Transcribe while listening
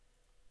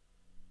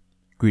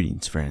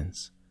Greetings,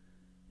 friends,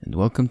 and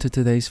welcome to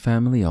today's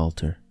Family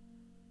Altar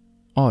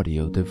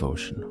audio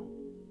devotional.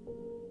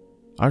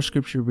 Our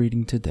scripture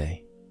reading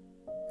today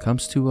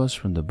comes to us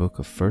from the book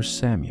of 1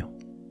 Samuel,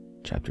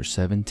 chapter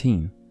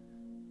 17,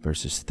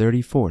 verses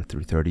 34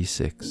 through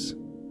 36.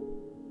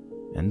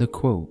 And the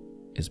quote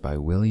is by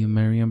William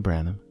Marion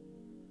Branham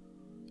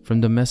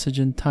from the message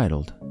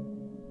entitled,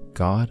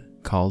 God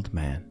Called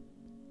Man.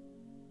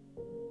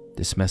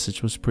 This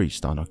message was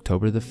preached on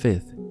October the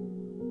 5th,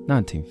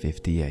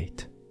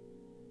 1958.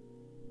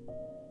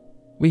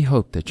 We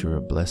hope that you are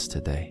blessed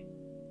today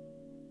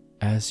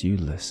as you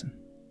listen.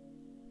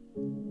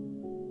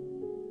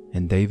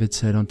 And David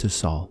said unto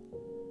Saul,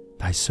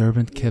 Thy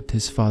servant kept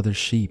his father's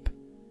sheep,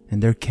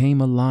 and there came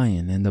a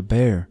lion and a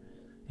bear,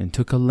 and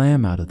took a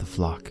lamb out of the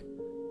flock.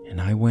 And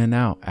I went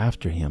out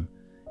after him,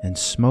 and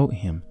smote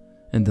him,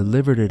 and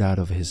delivered it out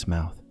of his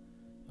mouth.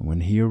 And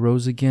when he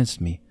arose against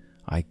me,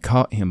 I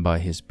caught him by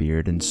his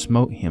beard, and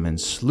smote him,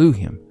 and slew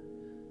him.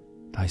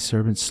 Thy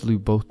servant slew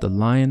both the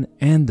lion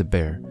and the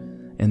bear,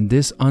 and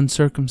this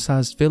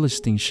uncircumcised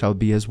Philistine shall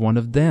be as one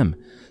of them,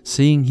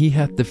 seeing he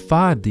hath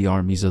defied the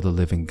armies of the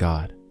living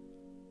God.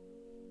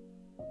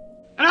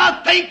 And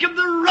I think of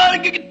the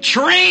rugged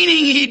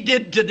training he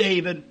did to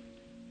David.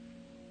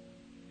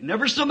 He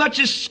never so much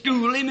as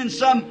schooled him in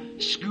some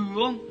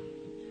school,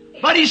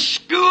 but he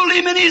schooled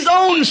him in his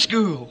own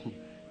school.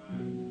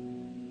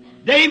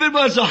 David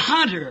was a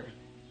hunter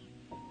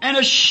and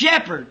a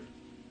shepherd.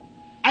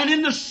 And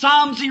in the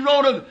Psalms he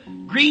wrote of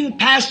green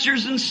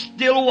pastures and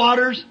still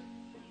waters.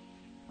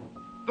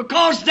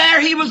 Because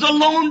there he was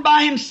alone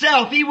by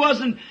himself. He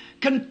wasn't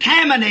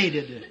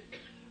contaminated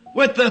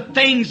with the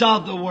things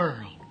of the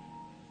world.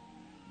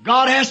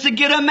 God has to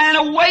get a man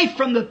away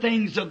from the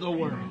things of the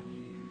world,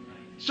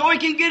 so he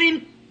can get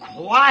him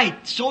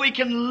quiet, so he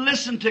can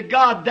listen to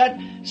God, that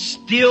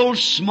still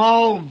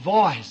small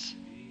voice.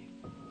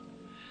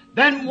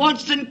 Then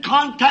once in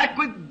contact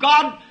with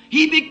God,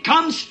 he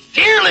becomes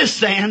fearless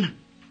then.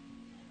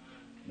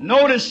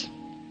 Notice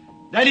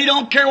that he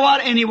don't care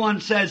what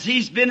anyone says.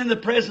 He's been in the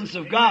presence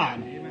of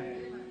God.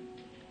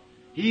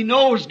 He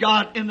knows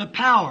God in the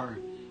power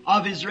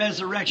of His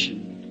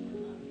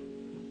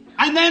resurrection.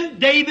 And then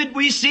David,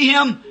 we see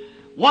him,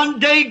 one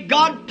day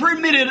God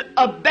permitted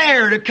a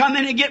bear to come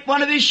in and get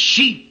one of his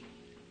sheep.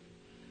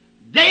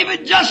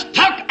 David just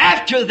took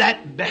after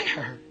that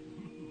bear.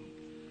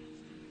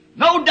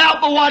 No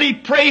doubt but what he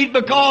prayed,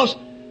 because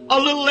a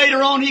little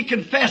later on he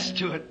confessed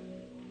to it.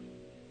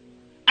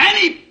 And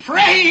he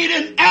prayed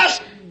and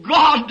asked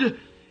God.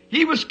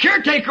 He was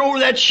caretaker over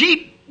that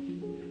sheep.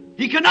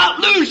 He could not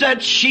lose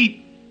that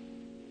sheep.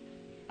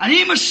 And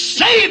he must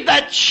save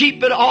that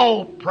sheep at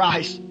all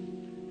price.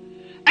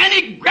 And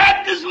he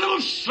grabbed his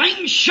little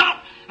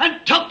slingshot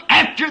and took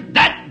after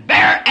that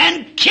bear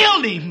and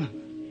killed him.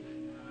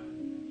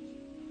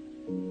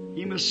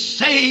 He must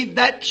save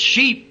that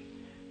sheep.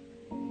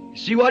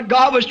 See what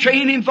God was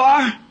training him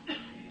for?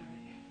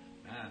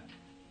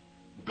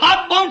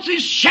 God wants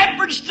His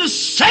shepherds to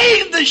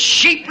save the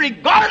sheep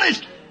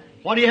regardless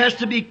what he has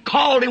to be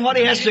called and what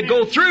he has to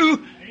go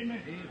through.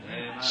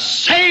 Amen.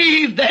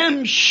 Save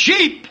them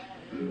sheep.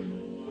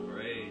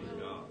 Praise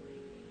God.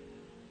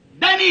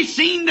 Then he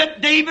seen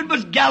that David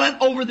was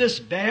gallant over this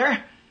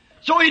bear,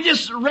 so he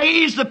just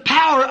raised the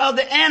power of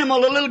the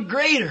animal a little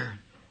greater.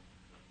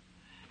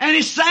 And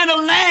he sent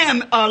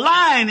a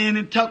lion in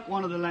and took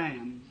one of the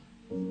lambs.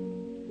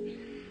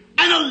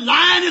 And a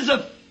lion is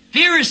a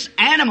fierce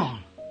animal.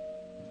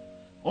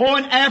 Oh,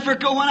 in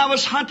Africa, when I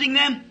was hunting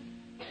them,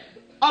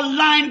 a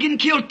lion can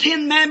kill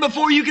 10 men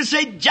before you can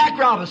say Jack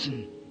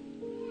Robinson.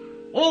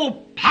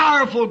 Oh,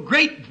 powerful,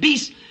 great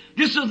beast.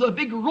 This is a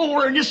big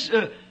roar, and this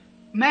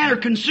man are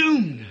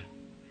consumed.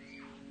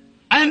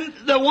 And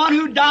the one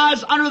who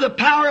dies under the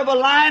power of a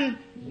lion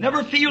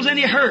never feels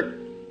any hurt.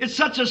 It's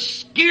such a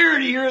scare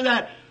to hear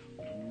that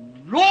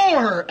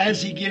roar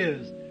as he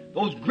gives.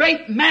 Those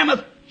great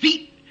mammoth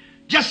feet,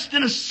 just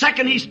in a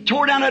second he's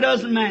tore down a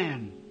dozen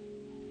men.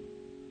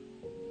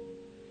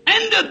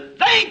 And to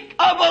think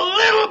of a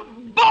little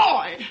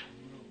boy.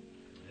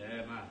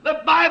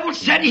 The Bible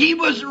said he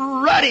was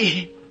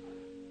ruddy.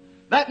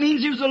 That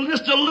means he was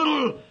just a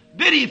little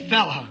bitty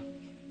fella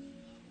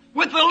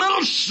with a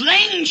little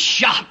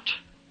slingshot.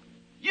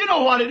 You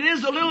know what it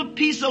is, a little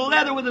piece of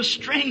leather with a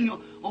string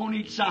on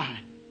each side.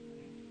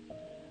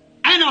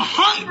 And a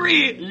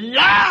hungry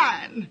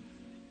lion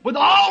with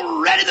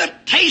already the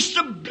taste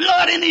of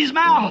blood in his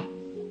mouth,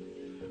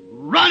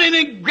 running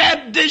and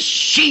grabbed this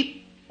sheep.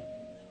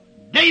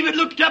 David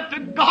looked up to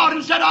God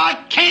and said,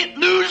 I can't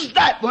lose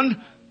that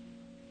one.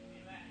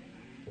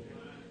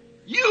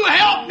 You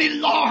help me,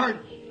 Lord.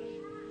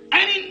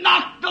 And he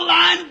knocked the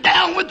lion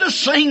down with the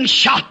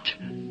slingshot.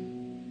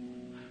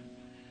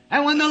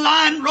 And when the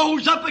lion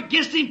rose up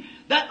against him,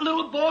 that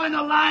little boy and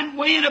the lion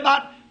weighing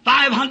about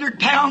 500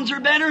 pounds or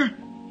better,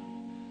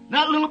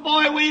 that little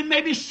boy weighing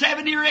maybe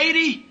 70 or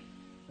 80,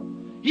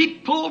 he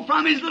pulled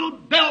from his little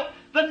belt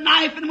the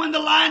knife, and when the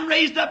lion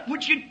raised up,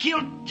 which had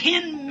killed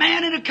 10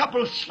 men in a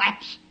couple of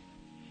slaps,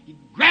 he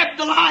grabbed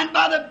the lion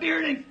by the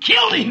beard and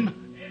killed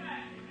him.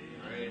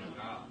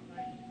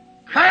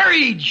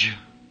 Courage.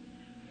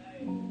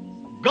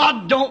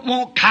 God don't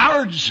want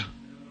cowards.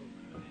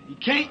 He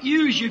can't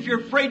use you if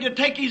you're afraid to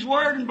take His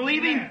word and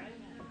believe Him.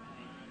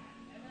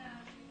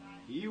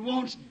 He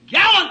wants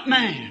gallant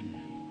man.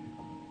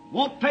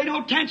 Won't pay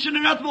no attention to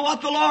nothing but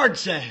what the Lord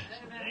says.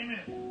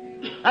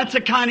 That's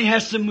the kind He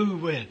has to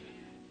move with.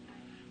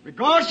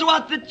 Regardless of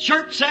what the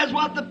church says,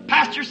 what the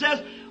pastor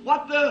says,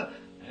 what the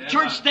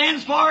church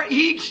stands for,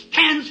 he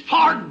stands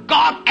for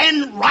God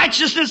and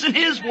righteousness in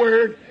His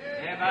word.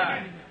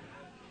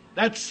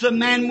 That's the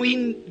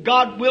man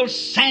God will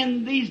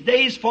send these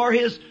days for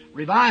His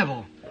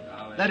revival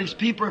that His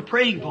people are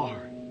praying for.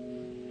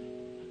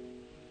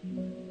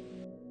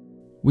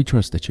 We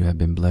trust that you have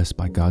been blessed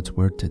by God's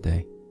Word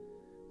today.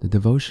 The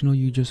devotional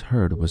you just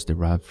heard was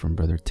derived from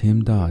Brother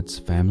Tim Dodd's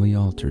Family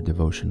Altar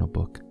devotional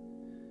book.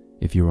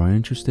 If you are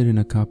interested in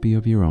a copy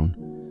of your own,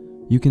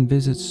 you can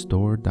visit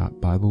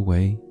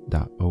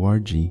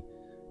store.bibleway.org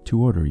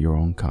to order your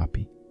own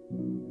copy.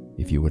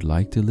 If you would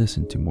like to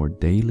listen to more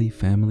daily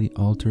Family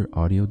Altar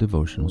audio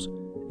devotionals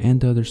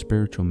and other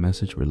spiritual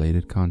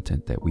message-related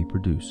content that we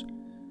produce,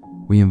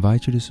 we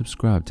invite you to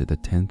subscribe to the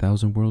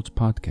 10,000 Worlds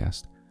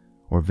podcast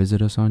or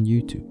visit us on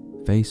YouTube,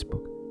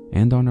 Facebook,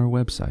 and on our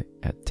website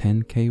at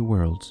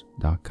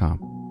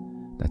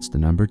 10kworlds.com. That's the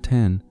number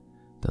 10,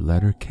 the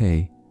letter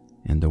K,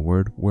 and the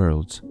word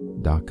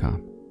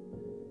worlds.com.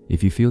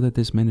 If you feel that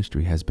this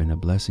ministry has been a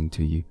blessing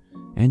to you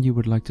and you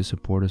would like to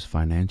support us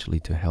financially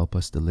to help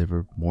us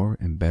deliver more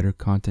and better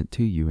content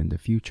to you in the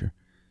future,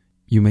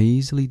 you may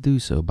easily do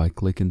so by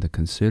clicking the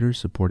Consider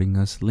Supporting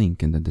Us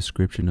link in the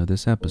description of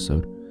this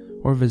episode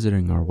or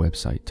visiting our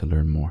website to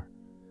learn more.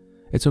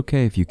 It's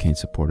okay if you can't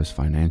support us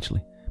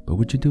financially, but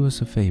would you do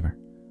us a favor?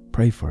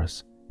 Pray for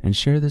us and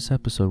share this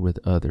episode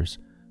with others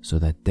so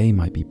that they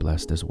might be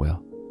blessed as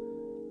well.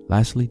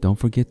 Lastly, don't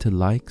forget to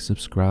like,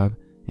 subscribe,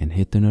 and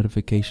hit the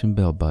notification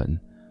bell button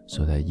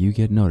so that you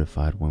get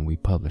notified when we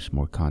publish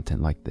more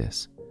content like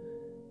this.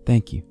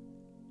 Thank you,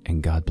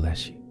 and God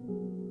bless you.